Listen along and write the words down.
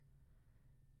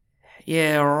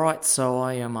Yeah, alright, so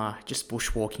I am just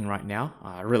bushwalking right now.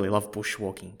 I really love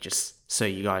bushwalking, just so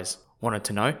you guys wanted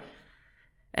to know.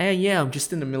 And yeah, I'm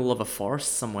just in the middle of a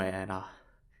forest somewhere and I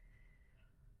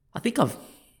think I'm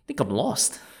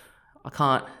lost.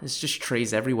 There's just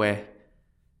trees everywhere.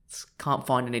 Can't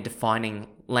find any defining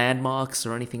landmarks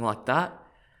or anything like that.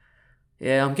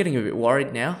 Yeah, I'm getting a bit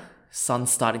worried now. Sun's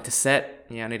starting to set.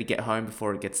 Yeah, I need to get home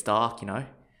before it gets dark. I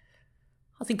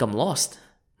think I'm lost.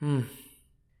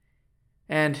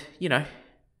 And,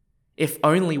 if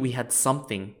only we had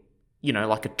something,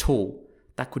 like a tool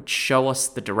that could show us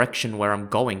the direction where I'm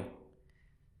going.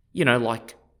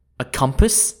 Like a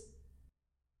compass.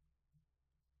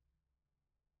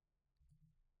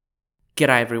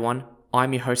 G'day everyone,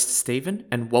 I'm your host Stephen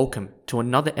and welcome to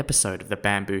another episode of the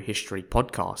Bamboo History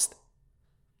Podcast.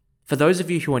 For those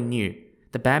of you who are new,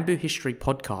 the Bamboo History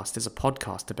Podcast is a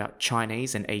podcast about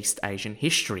Chinese and East Asian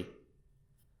history.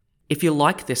 If you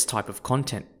like this type of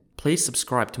content, please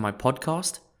subscribe to my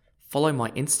podcast, follow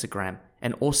my Instagram,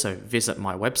 and also visit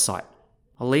my website.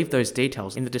 I'll leave those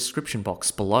details in the description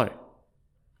box below.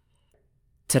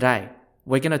 Today,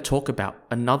 we're going to talk about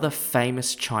another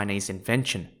famous Chinese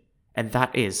invention, and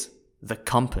that is the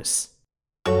compass.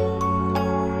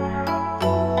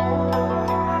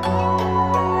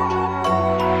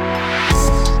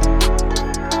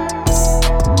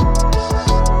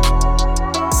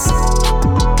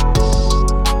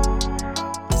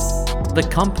 The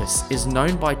compass is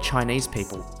known by Chinese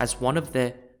people as one of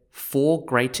their 4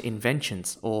 great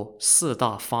inventions, or 四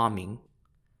大发明.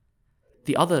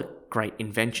 The other great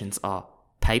inventions are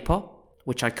paper,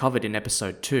 which I covered in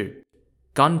episode 2,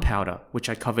 gunpowder, which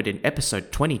I covered in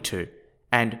episode 22,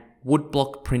 and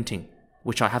woodblock printing,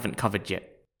 which I haven't covered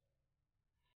yet.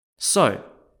 So,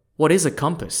 what is a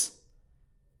compass?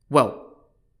 Well,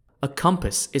 a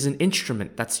compass is an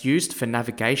instrument that's used for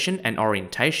navigation and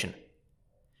orientation.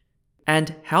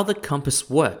 And how the compass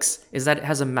works is that it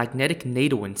has a magnetic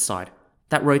needle inside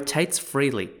that rotates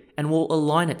freely and will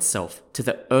align itself to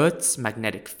the Earth's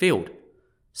magnetic field,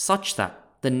 such that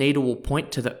the needle will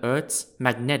point to the Earth's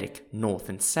magnetic north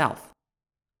and south.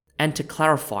 And to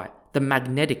clarify, the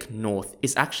magnetic north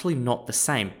is actually not the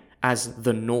same as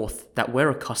the north that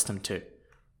we're accustomed to.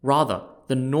 Rather,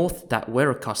 the north that we're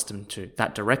accustomed to,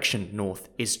 that direction north,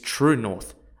 is true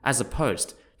north, as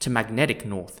opposed to magnetic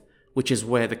north, which is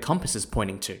where the compass is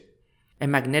pointing to.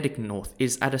 And magnetic north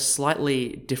is at a slightly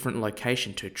different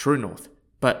location to true north,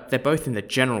 but they're both in the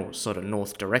general sort of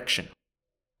north direction.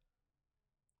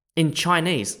 In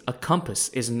Chinese, a compass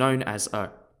is known as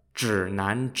a 指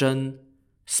南针,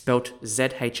 spelt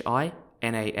Z-H-I-N-A-N-Z-H-E-N,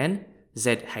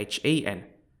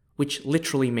 which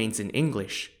literally means in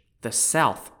English, the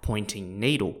south-pointing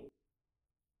needle.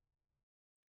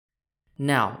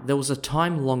 Now, there was a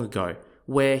time long ago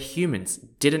where humans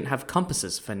didn't have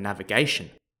compasses for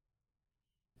navigation.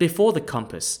 Before the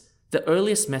compass, the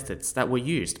earliest methods that were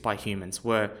used by humans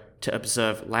were to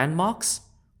observe landmarks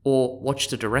or watch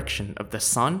the direction of the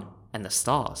sun and the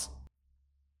stars.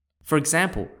 For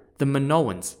example, the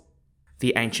Minoans,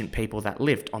 the ancient people that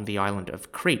lived on the island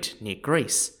of Crete near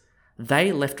Greece,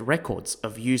 they left records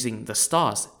of using the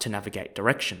stars to navigate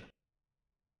direction.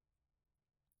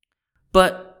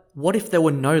 But what if there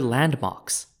were no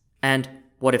landmarks? And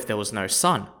what if there was no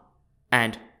sun?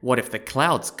 And what if the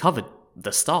clouds covered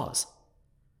the stars?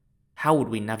 How would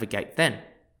we navigate then?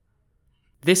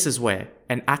 This is where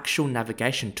an actual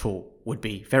navigation tool would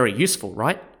be very useful,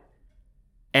 right?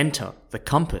 Enter the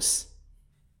compass.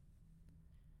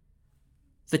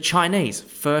 The Chinese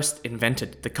first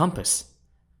invented the compass.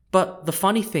 But the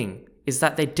funny thing is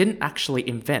that they didn't actually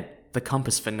invent the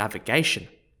compass for navigation.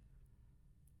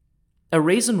 A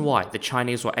reason why the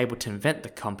Chinese were able to invent the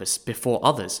compass before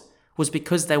others was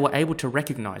because they were able to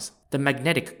recognize the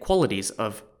magnetic qualities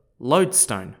of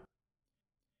lodestone.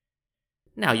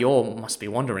 Now you all must be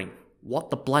wondering, what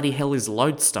the bloody hell is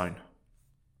lodestone?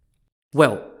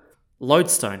 Well,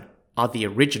 lodestone are the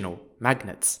original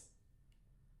magnets.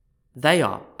 They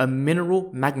are a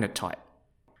mineral magnetite.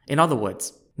 In other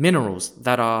words, minerals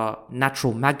that are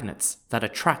natural magnets that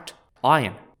attract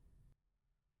iron.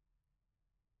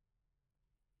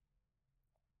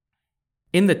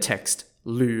 In the text,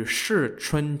 吕氏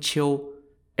春秋,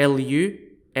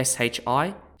 Lushicunqiu,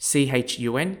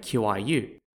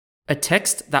 a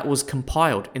text that was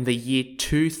compiled in the year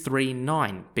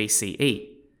 239 BCE.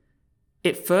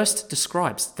 It first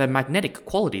describes the magnetic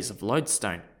qualities of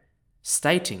lodestone,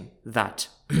 stating that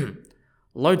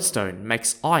lodestone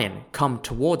makes iron come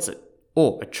towards it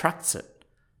or attracts it.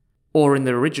 Or in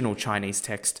the original Chinese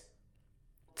text,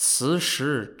 此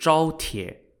时招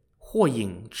铁或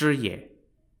引之也.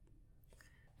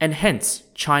 and hence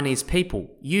Chinese people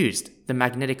used the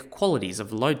magnetic qualities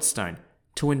of lodestone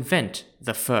to invent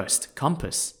the first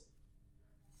compass.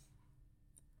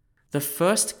 The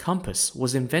first compass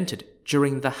was invented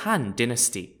during the Han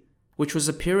Dynasty, which was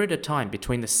a period of time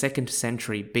between the 2nd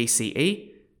century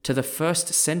BCE to the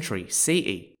 1st century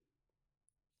CE.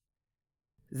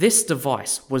 This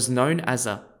device was known as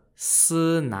a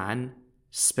Sinan,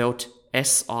 spelt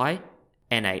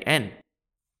S-I-N-A-N.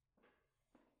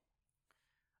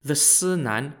 The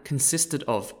Sinan consisted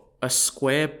of a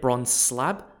square bronze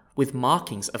slab with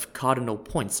markings of cardinal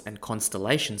points and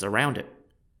constellations around it.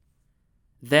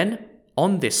 Then,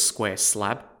 on this square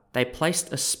slab, they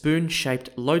placed a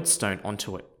spoon-shaped lodestone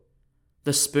onto it.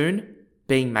 The spoon,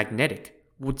 being magnetic,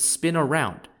 would spin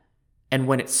around, and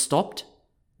when it stopped,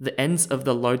 the ends of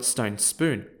the lodestone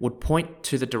spoon would point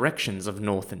to the directions of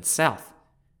north and south,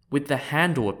 with the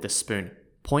handle of the spoon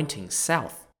pointing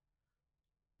south.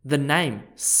 The name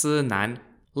Sinan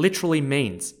literally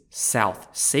means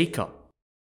South Seeker.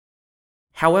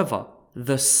 However,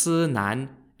 the Sinan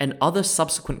and other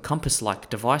subsequent compass-like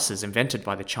devices invented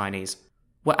by the Chinese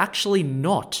were actually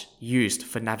not used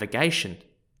for navigation.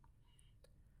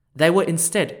 They were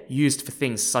instead used for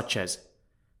things such as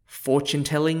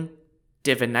fortune-telling,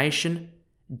 divination,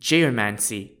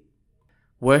 geomancy,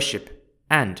 worship,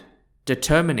 and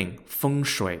determining feng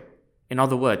shui. In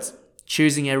other words,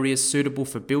 choosing areas suitable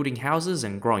for building houses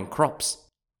and growing crops.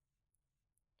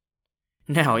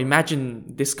 Now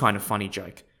imagine this kind of funny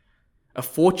joke. A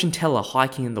fortune teller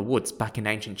hiking in the woods back in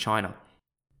ancient China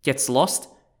gets lost,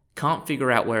 can't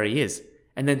figure out where he is,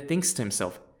 and then thinks to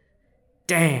himself,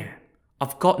 "Damn,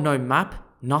 I've got no map,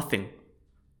 nothing.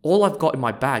 All I've got in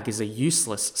my bag is a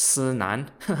useless Sinan."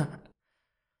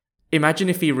 Imagine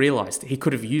if he realized he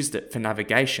could have used it for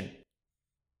navigation.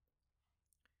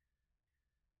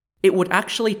 It would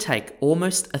actually take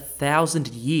almost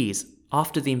 1,000 years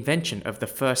after the invention of the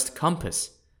first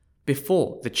compass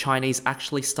before the Chinese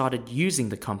actually started using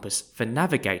the compass for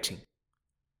navigating,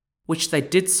 which they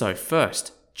did so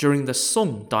first during the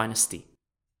Song dynasty.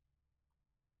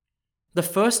 The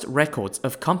first records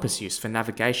of compass use for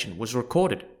navigation was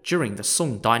recorded during the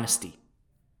Song dynasty.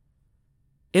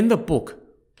 In the book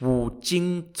Wu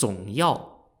Jing Zong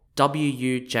Yao,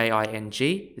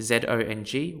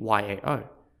 Wujingzongyao,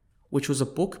 which was a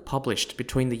book published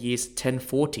between the years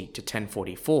 1040 to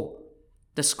 1044,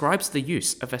 describes the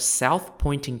use of a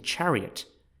south-pointing chariot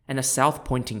and a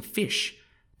south-pointing fish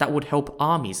that would help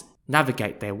armies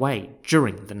navigate their way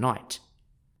during the night,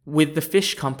 with the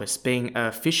fish compass being a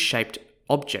fish-shaped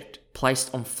object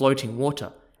placed on floating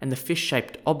water, and the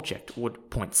fish-shaped object would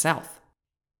point south.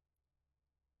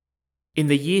 In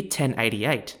the year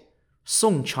 1088,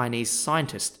 Song Chinese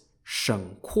scientist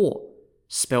Shen Kuo,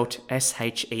 spelt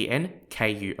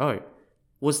Shenkuo,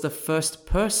 was the first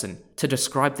person to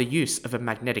describe the use of a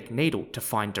magnetic needle to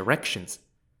find directions,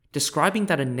 describing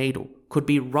that a needle could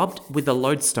be rubbed with a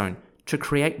lodestone to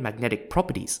create magnetic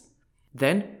properties,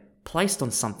 then placed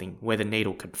on something where the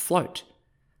needle could float.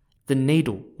 The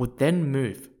needle would then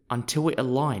move until it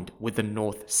aligned with the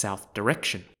north-south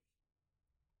direction.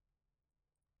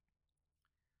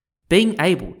 Being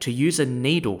able to use a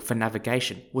needle for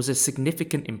navigation was a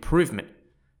significant improvement,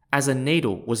 as a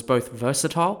needle was both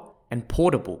versatile and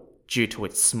portable due to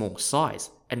its small size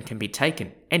and can be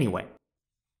taken anywhere.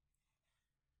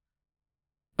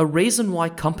 A reason why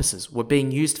compasses were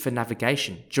being used for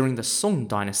navigation during the Song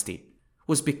dynasty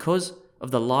was because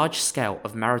of the large scale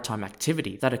of maritime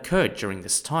activity that occurred during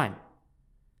this time.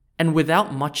 And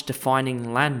without much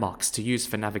defining landmarks to use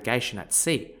for navigation at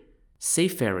sea,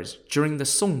 seafarers during the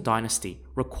Song dynasty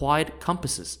required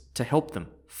compasses to help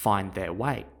them find their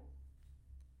way.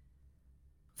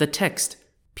 The text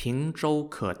平洲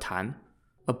可谈,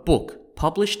 a book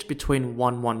published between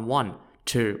 111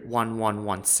 to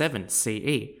 1117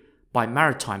 CE by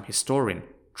maritime historian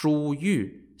Zhu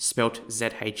Yu, spelt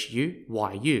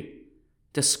Zhuyu,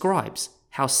 describes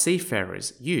how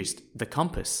seafarers used the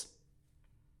compass.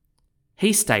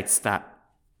 He states that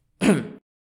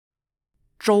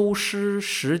周师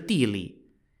识地理，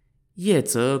夜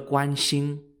则观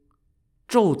星，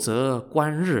昼则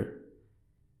观日，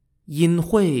隐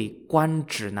会观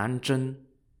指南针.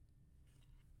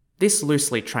 This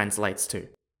loosely translates to,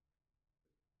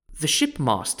 the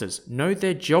shipmasters know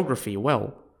their geography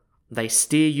well. They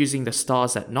steer using the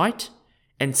stars at night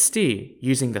and steer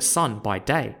using the sun by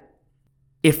day.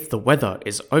 If the weather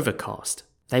is overcast,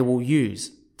 they will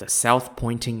use the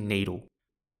south-pointing needle.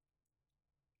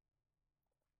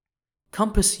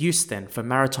 Compass use then for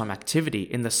maritime activity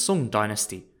in the Song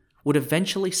dynasty would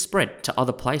eventually spread to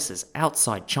other places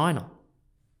outside China.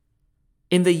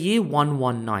 In the year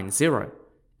 1190,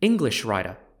 English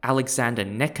writer Alexander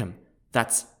Neckham,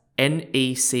 that's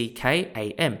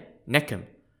Neckam, Neckham,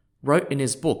 wrote in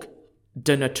his book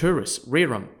De Naturis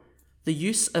Rerum the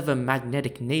use of a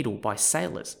magnetic needle by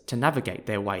sailors to navigate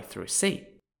their way through a sea.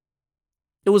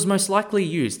 It was most likely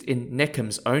used in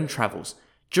Neckham's own travels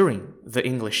during the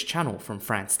English Channel from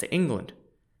France to England.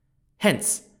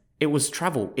 Hence, it was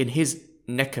travel in his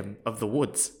Neckham of the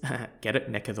woods, get it,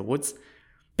 neck of the woods,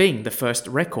 being the first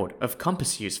record of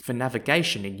compass use for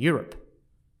navigation in Europe.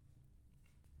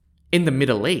 In the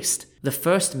Middle East, the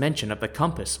first mention of the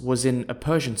compass was in a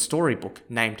Persian storybook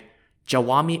named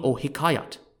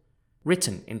Jawami-ul-Hikayat,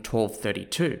 written in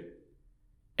 1232,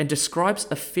 and describes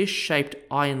a fish-shaped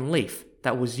iron leaf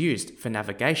that was used for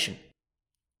navigation.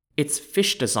 Its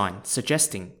fish design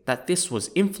suggesting that this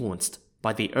was influenced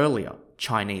by the earlier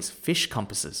Chinese fish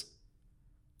compasses.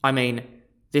 I mean,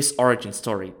 this origin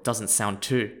story doesn't sound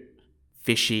too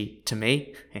fishy to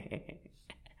me.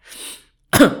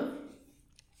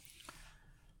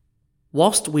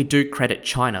 Whilst we do credit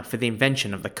China for the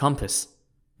invention of the compass,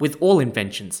 with all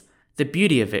inventions, the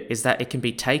beauty of it is that it can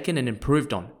be taken and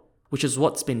improved on, which is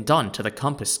what's been done to the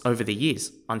compass over the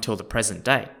years until the present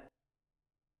day.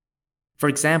 For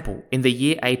example, in the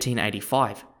year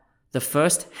 1885, the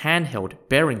first handheld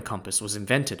bearing compass was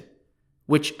invented,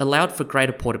 which allowed for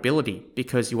greater portability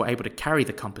because you were able to carry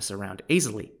the compass around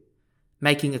easily,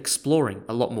 making exploring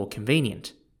a lot more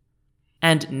convenient.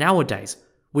 And nowadays,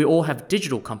 we all have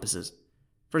digital compasses.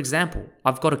 For example,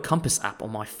 I've got a compass app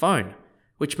on my phone,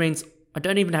 which means I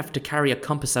don't even have to carry a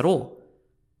compass at all.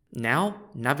 Now,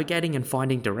 navigating and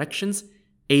finding directions,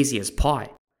 easy as pie.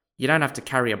 You don't have to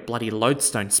carry a bloody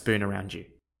lodestone spoon around you.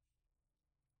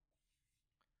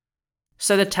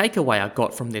 So the takeaway I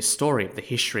got from this story of the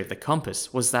history of the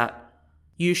compass was that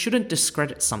you shouldn't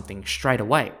discredit something straight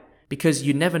away because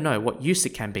you never know what use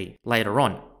it can be later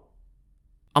on.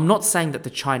 I'm not saying that the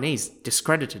Chinese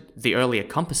discredited the earlier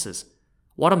compasses.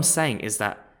 What I'm saying is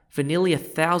that for nearly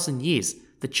 1,000 years,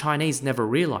 the Chinese never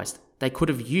realized they could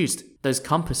have used those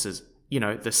compasses,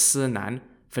 the Sinan,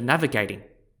 for navigating.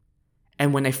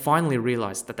 And when they finally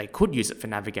realized that they could use it for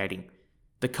navigating,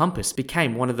 the compass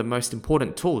became one of the most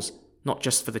important tools, not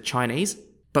just for the Chinese,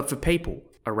 but for people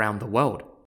around the world.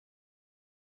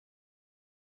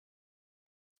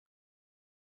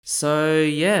 So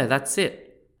yeah, that's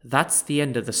it. That's the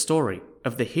end of the story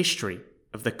of the history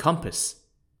of the compass.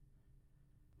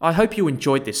 I hope you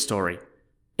enjoyed this story.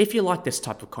 If you like this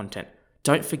type of content,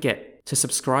 don't forget to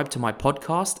subscribe to my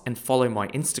podcast and follow my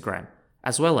Instagram,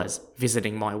 as well as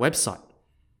visiting my website.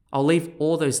 I'll leave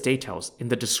all those details in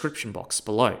the description box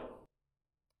below.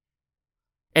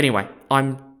 Anyway,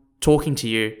 I'm talking to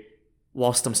you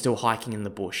whilst I'm still hiking in the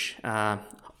bush.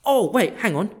 Wait,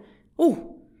 hang on.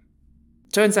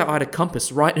 Turns out I had a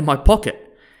compass right in my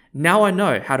pocket. Now I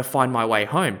know how to find my way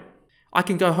home. I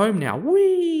can go home now.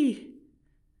 Whee!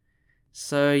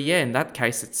 So yeah, in that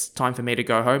case, it's time for me to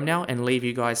go home now and leave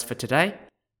you guys for today.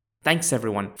 Thanks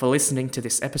everyone for listening to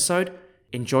this episode.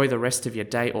 Enjoy the rest of your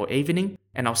day or evening,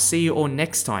 and I'll see you all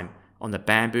next time on the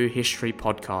Bamboo History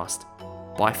Podcast.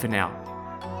 Bye for now.